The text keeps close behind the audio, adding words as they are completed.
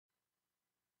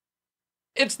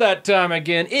It's that time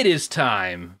again. It is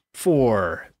time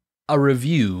for a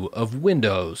review of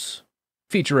Windows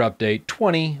Feature Update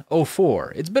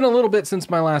 2004. It's been a little bit since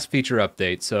my last feature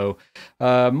update, so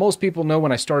most people know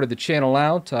when I started the channel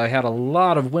out, I had a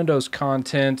lot of Windows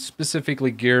content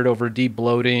specifically geared over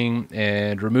debloating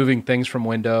and removing things from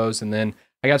Windows, and then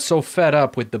I got so fed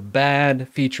up with the bad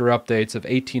feature updates of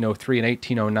 1803 and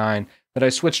 1809 that I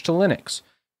switched to Linux.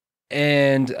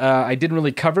 And I didn't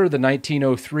really cover the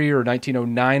 1903 or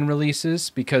 1909 releases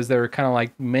because they were kind of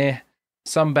like meh,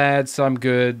 some bad, some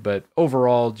good, but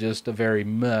overall just a very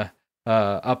meh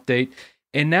update.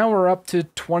 And now we're up to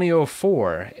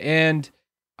 2004, and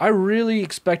I really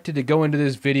expected to go into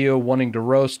this video wanting to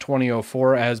roast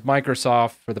 2004 as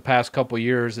Microsoft for the past couple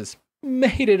years has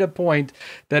made it a point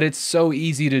that it's so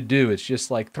easy to do. It's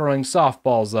just like throwing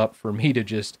softballs up for me to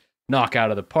just knock out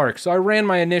of the park. So I ran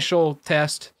my initial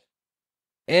test,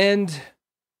 and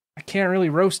I can't really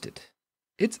roast it.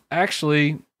 It's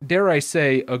actually, dare I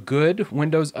say, a good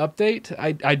Windows update.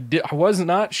 I was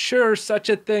not sure such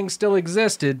a thing still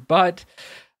existed, but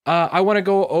I want to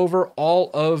go over all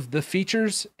of the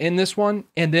features in this one,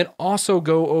 and then also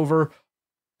go over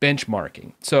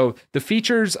benchmarking. So the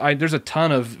features, there's a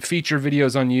ton of feature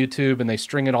videos on YouTube, and they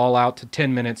string it all out to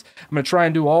 10 minutes. I'm going to try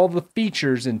and do all the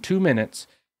features in 2 minutes,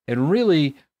 and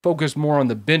really focus more on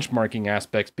the benchmarking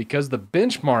aspects, because the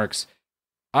benchmarks,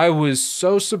 I was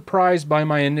so surprised by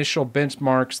my initial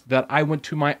benchmarks that I went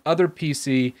to my other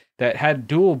PC that had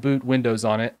dual boot Windows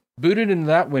on it, booted into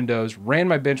that Windows, ran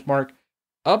my benchmark,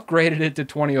 upgraded it to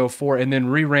 2004, and then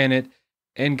reran it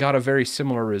and got a very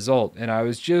similar result. And I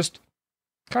was just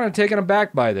kind of taken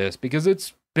aback by this because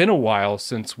it's been a while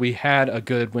since we had a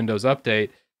good Windows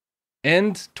update,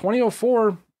 and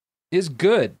 2004 is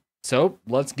good. So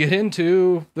let's get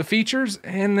into the features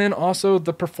and then also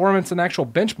the performance and actual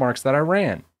benchmarks that I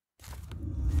ran.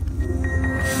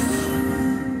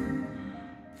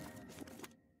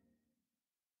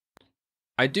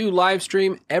 I do live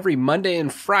stream every Monday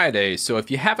and Friday, so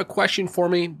if you have a question for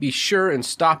me, be sure and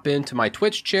stop into my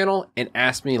Twitch channel and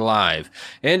ask me live.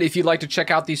 And if you'd like to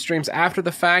check out these streams after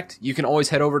the fact, you can always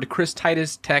head over to Chris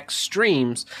Titus Tech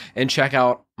Streams and check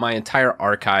out my entire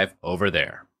archive over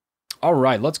there. All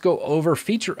right, let's go over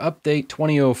Feature Update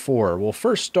 2004. We'll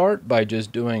first start by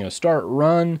just doing a start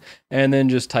run and then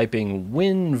just typing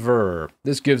WinVer.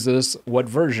 This gives us what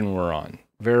version we're on.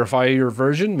 Verify your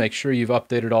version, make sure you've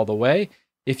updated all the way.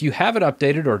 If you haven't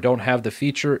updated or don't have the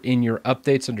feature in your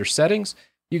updates under settings,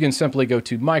 you can simply go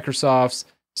to Microsoft's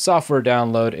software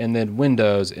download and then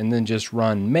Windows, and then just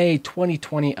run May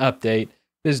 2020 update.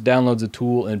 This downloads a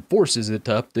tool and forces it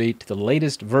to update to the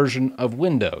latest version of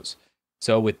Windows.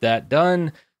 So with that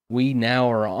done, we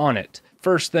now are on it.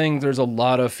 First thing, there's a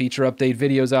lot of feature update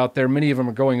videos out there. Many of them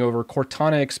are going over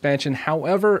Cortana expansion.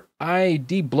 However, I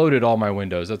debloated all my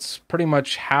windows. That's pretty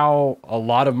much how a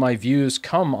lot of my views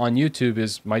come on YouTube,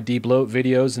 is my debloat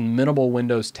videos and minimal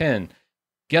Windows 10.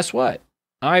 Guess what?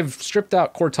 I've stripped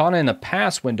out Cortana in the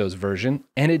past Windows version,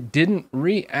 and it didn't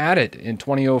re-add it in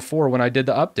 2004 when I did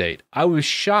the update. I was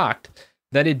shocked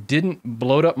that it didn't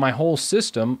bloat up my whole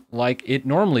system like it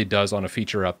normally does on a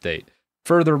feature update.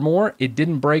 Furthermore, it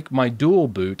didn't break my dual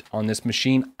boot on this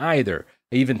machine either.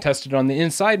 I even tested on the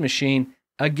inside machine.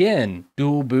 Again,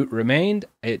 dual boot remained.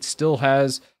 It still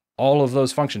has all of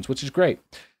those functions, which is great.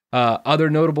 Other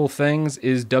notable things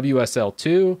is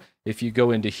WSL2. If you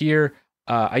go into here,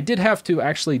 I did have to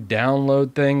actually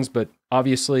download things, but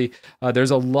obviously,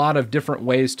 there's a lot of different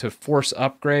ways to force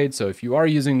upgrade. So if you are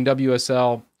using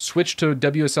WSL, switch to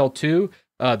WSL2.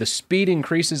 The speed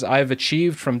increases I've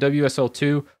achieved from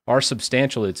WSL2 are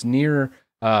substantial. It's near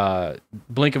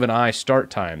blink of an eye start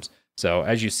times. So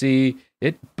as you see,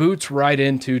 it boots right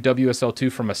into WSL2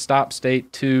 from a stop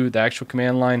state to the actual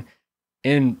command line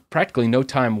in practically no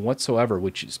time whatsoever,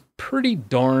 which is pretty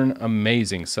darn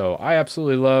amazing. So I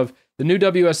absolutely love the new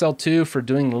WSL2 for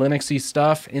doing Linuxy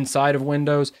stuff inside of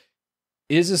Windows.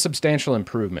 Is a substantial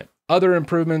improvement. Other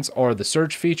improvements are the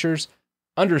search features.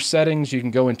 Under settings, you can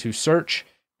go into search,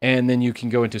 and then you can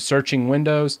go into searching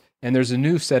Windows, and there's a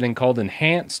new setting called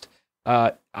enhanced.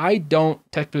 I don't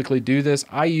technically do this.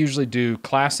 I usually do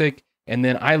classic, and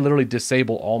then I literally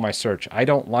disable all my search. I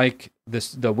don't like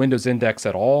the Windows index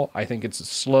at all. I think it's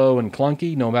slow and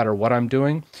clunky no matter what I'm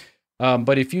doing.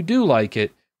 But if you do like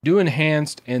it, do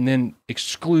enhanced and then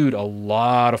exclude a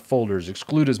lot of folders.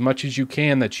 Exclude as much as you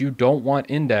can that you don't want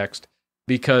indexed,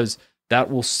 because that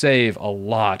will save a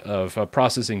lot of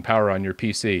processing power on your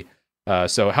PC.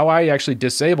 So how I actually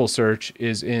disable search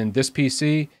is in this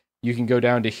PC. You can go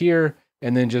down to here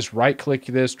and then just right click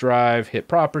this drive, hit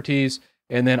properties,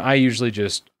 And then I usually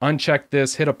just uncheck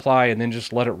this, hit apply, and then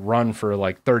just let it run for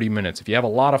like 30 minutes. If you have a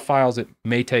lot of files, it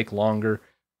may take longer,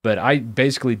 but I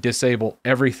basically disable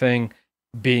everything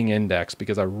being indexed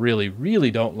because I really,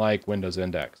 really don't like Windows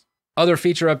Index. Other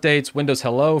feature updates, Windows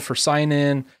Hello for sign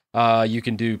in. You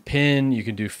can do PIN, you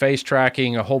can do face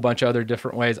tracking, a whole bunch of other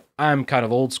different ways. I'm kind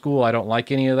of old school. I don't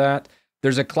like any of that.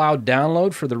 There's a cloud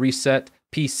download for the reset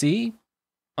PC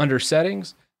under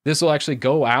settings. This will actually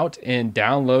go out and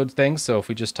download things. So if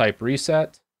we just type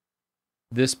reset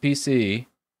this PC,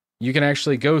 you can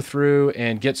actually go through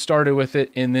and get started with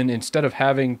it. And then instead of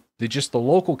having just the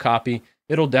local copy,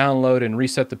 it'll download and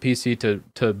reset the PC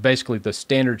to basically the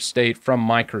standard state from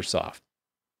Microsoft.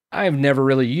 I've never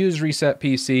really used Reset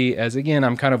PC, as again,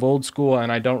 I'm kind of old school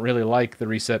and I don't really like the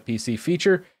Reset PC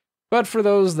feature. But for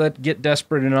those that get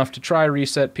desperate enough to try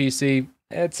Reset PC,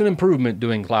 it's an improvement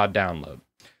doing cloud download.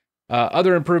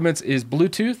 Other improvements is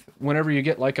Bluetooth. Whenever you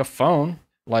get like a phone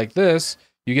like this,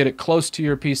 you get it close to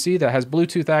your PC that has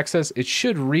Bluetooth access, it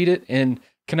should read it and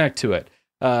connect to it.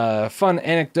 Fun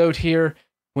anecdote here.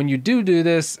 When you do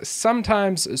this,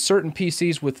 sometimes certain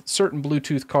PCs with certain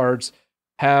Bluetooth cards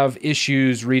have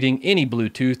issues reading any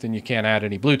Bluetooth, and you can't add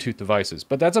any Bluetooth devices.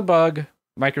 But that's a bug.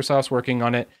 Microsoft's working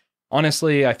on it.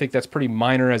 Honestly, I think that's pretty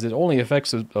minor as it only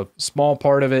affects a small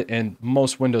part of it, and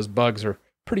most Windows bugs are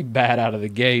pretty bad out of the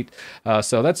gate.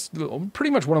 So that's pretty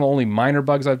much one of the only minor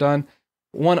bugs I've done.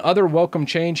 One other welcome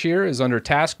change here is under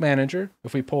Task Manager.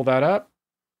 If we pull that up,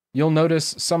 you'll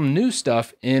notice some new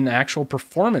stuff in actual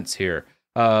performance here.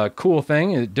 Cool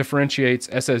thing, it differentiates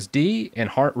SSD and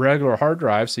regular hard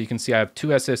drives. So you can see I have 2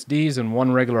 SSDs and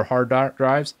 1 regular hard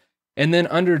drives. And then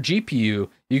under GPU,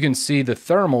 you can see the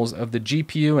thermals of the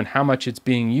GPU and how much it's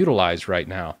being utilized right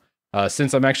now.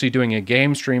 Since I'm actually doing a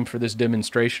game stream for this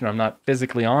demonstration, I'm not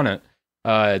physically on it.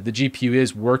 The GPU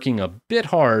is working a bit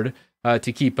hard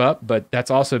to keep up, but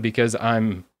that's also because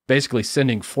I'm basically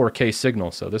sending 4K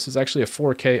signal. So this is actually a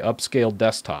 4K upscale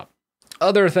desktop.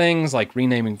 Other things like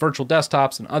renaming virtual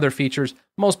desktops and other features,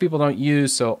 most people don't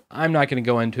use, so I'm not going to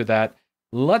go into that.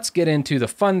 Let's get into the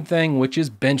fun thing, which is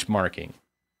benchmarking.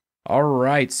 All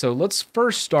right, so let's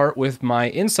first start with my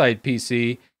inside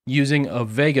PC using a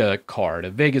Vega card,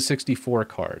 a Vega 64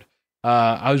 card.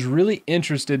 I was really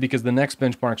interested because the next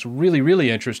benchmark's really, really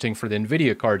interesting for the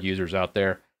NVIDIA card users out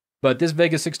there. But this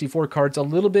Vega 64 card's a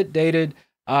little bit dated.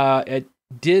 It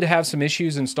did have some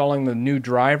issues installing the new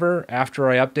driver after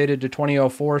I updated to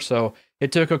 2004, so it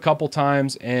took a couple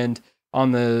times, and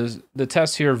on the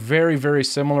tests here, very, very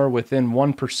similar, within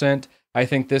 1%. I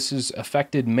think this is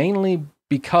affected mainly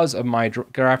because of my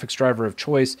graphics driver of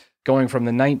choice, going from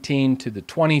the 19 to the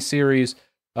 20 series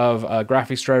of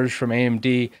graphics drivers from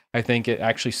AMD. I think it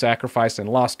actually sacrificed and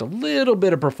lost a little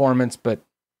bit of performance, but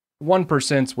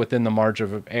 1%'s within the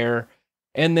margin of error.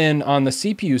 And then on the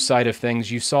CPU side of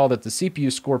things, you saw that the CPU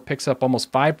score picks up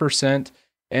almost 5%.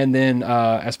 And then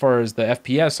as far as the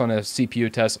FPS on a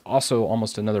CPU test, also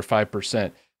almost another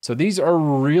 5%. So these are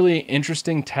really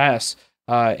interesting tests.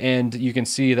 And you can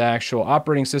see the actual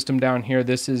operating system down here.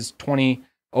 This is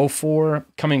 2004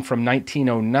 coming from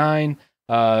 1909.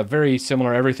 Very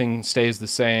similar. Everything stays the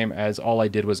same, as all I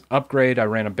did was upgrade. I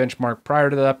ran a benchmark prior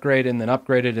to the upgrade and then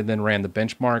upgraded and then ran the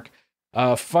benchmark.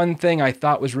 Fun thing I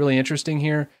thought was really interesting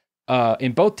here,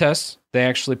 in both tests, they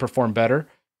actually perform better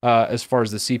as far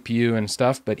as the CPU and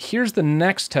stuff. But here's the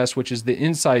next test, which is the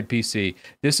inside PC.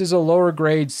 This is a lower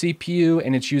grade CPU,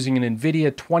 and it's using an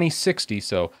nVidia 2060,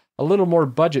 so a little more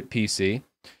budget PC.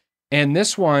 And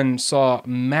this one saw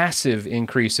massive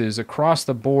increases across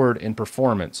the board in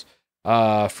performance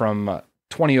from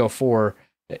 2004.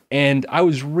 And I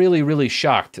was really, really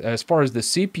shocked. As far as the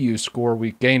CPU score,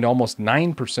 we gained almost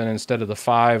 9% instead of the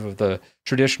 5 of the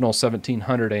traditional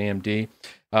 1700 AMD.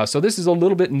 So this is a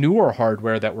little bit newer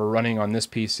hardware that we're running on this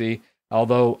PC,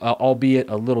 although albeit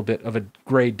a little bit of a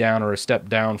grade down or a step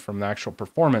down from the actual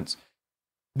performance.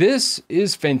 This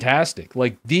is fantastic.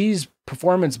 Like, these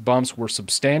performance bumps were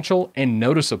substantial and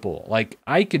noticeable. Like,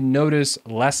 I could notice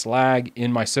less lag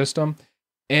in my system.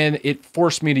 And it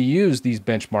forced me to use these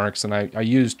benchmarks, and I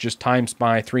used just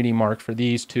TimeSpy 3D Mark for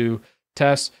these two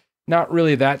tests. Not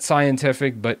really that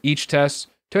scientific, but each test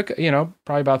took,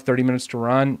 probably about 30 minutes to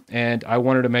run, and I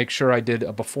wanted to make sure I did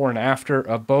a before and after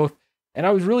of both. And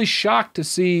I was really shocked to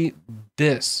see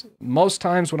this. Most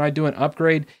times when I do an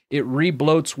upgrade, it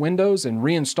rebloats Windows and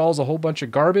reinstalls a whole bunch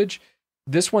of garbage.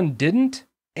 This one didn't,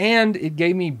 and it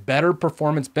gave me better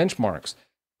performance benchmarks,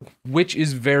 which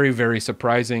is very, very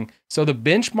surprising. So the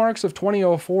benchmarks of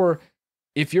 2004,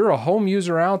 if you're a home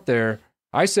user out there,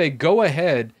 I say go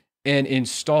ahead and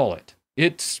install it.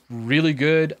 It's really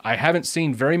good. I haven't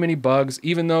seen very many bugs,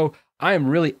 even though I am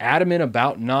really adamant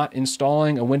about not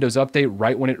installing a Windows update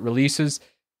right when it releases.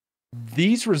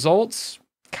 These results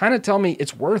kind of tell me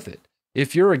it's worth it.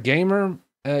 If you're a gamer,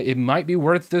 it might be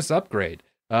worth this upgrade.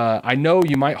 I know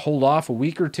you might hold off a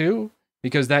week or two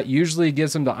because that usually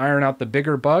gives them to iron out the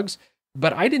bigger bugs,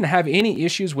 but I didn't have any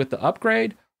issues with the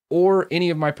upgrade or any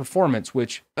of my performance,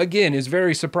 which again is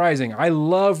very surprising. I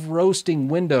love roasting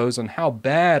Windows on how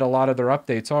bad a lot of their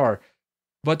updates are,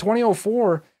 but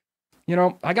 2004,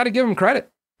 I got to give them credit.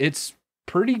 It's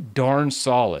pretty darn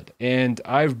solid, and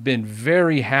I've been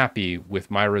very happy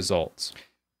with my results.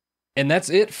 And that's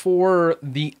it for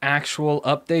the actual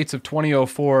updates of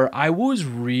 2004. I was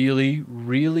really,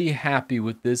 really happy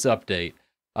with this update.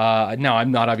 Now,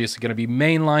 I'm not obviously going to be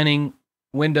mainlining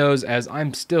Windows, as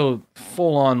I'm still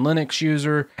full-on Linux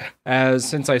user, as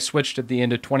since I switched at the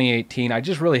end of 2018. I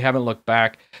just really haven't looked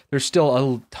back. There's still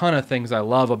a ton of things I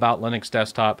love about Linux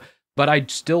desktop, but I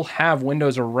still have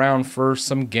Windows around for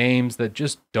some games that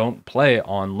just don't play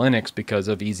on Linux because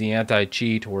of easy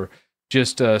anti-cheat or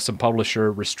just some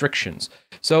publisher restrictions.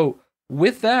 So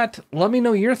with that, let me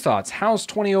know your thoughts. How's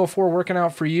 2004 working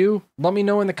out for you? Let me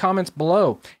know in the comments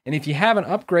below. And if you haven't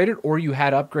upgraded or you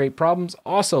had upgrade problems,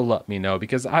 also let me know,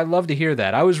 because I love to hear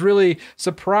that. I was really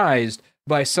surprised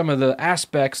by some of the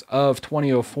aspects of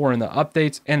 2004 in the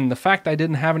updates, and the fact I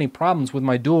didn't have any problems with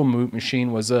my dual boot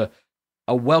machine was a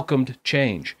welcomed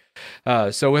change.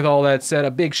 So with all that said,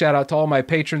 a big shout out to all my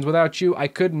patrons. Without you, I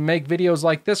couldn't make videos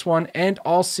like this one, and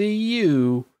I'll see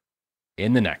you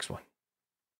in the next one.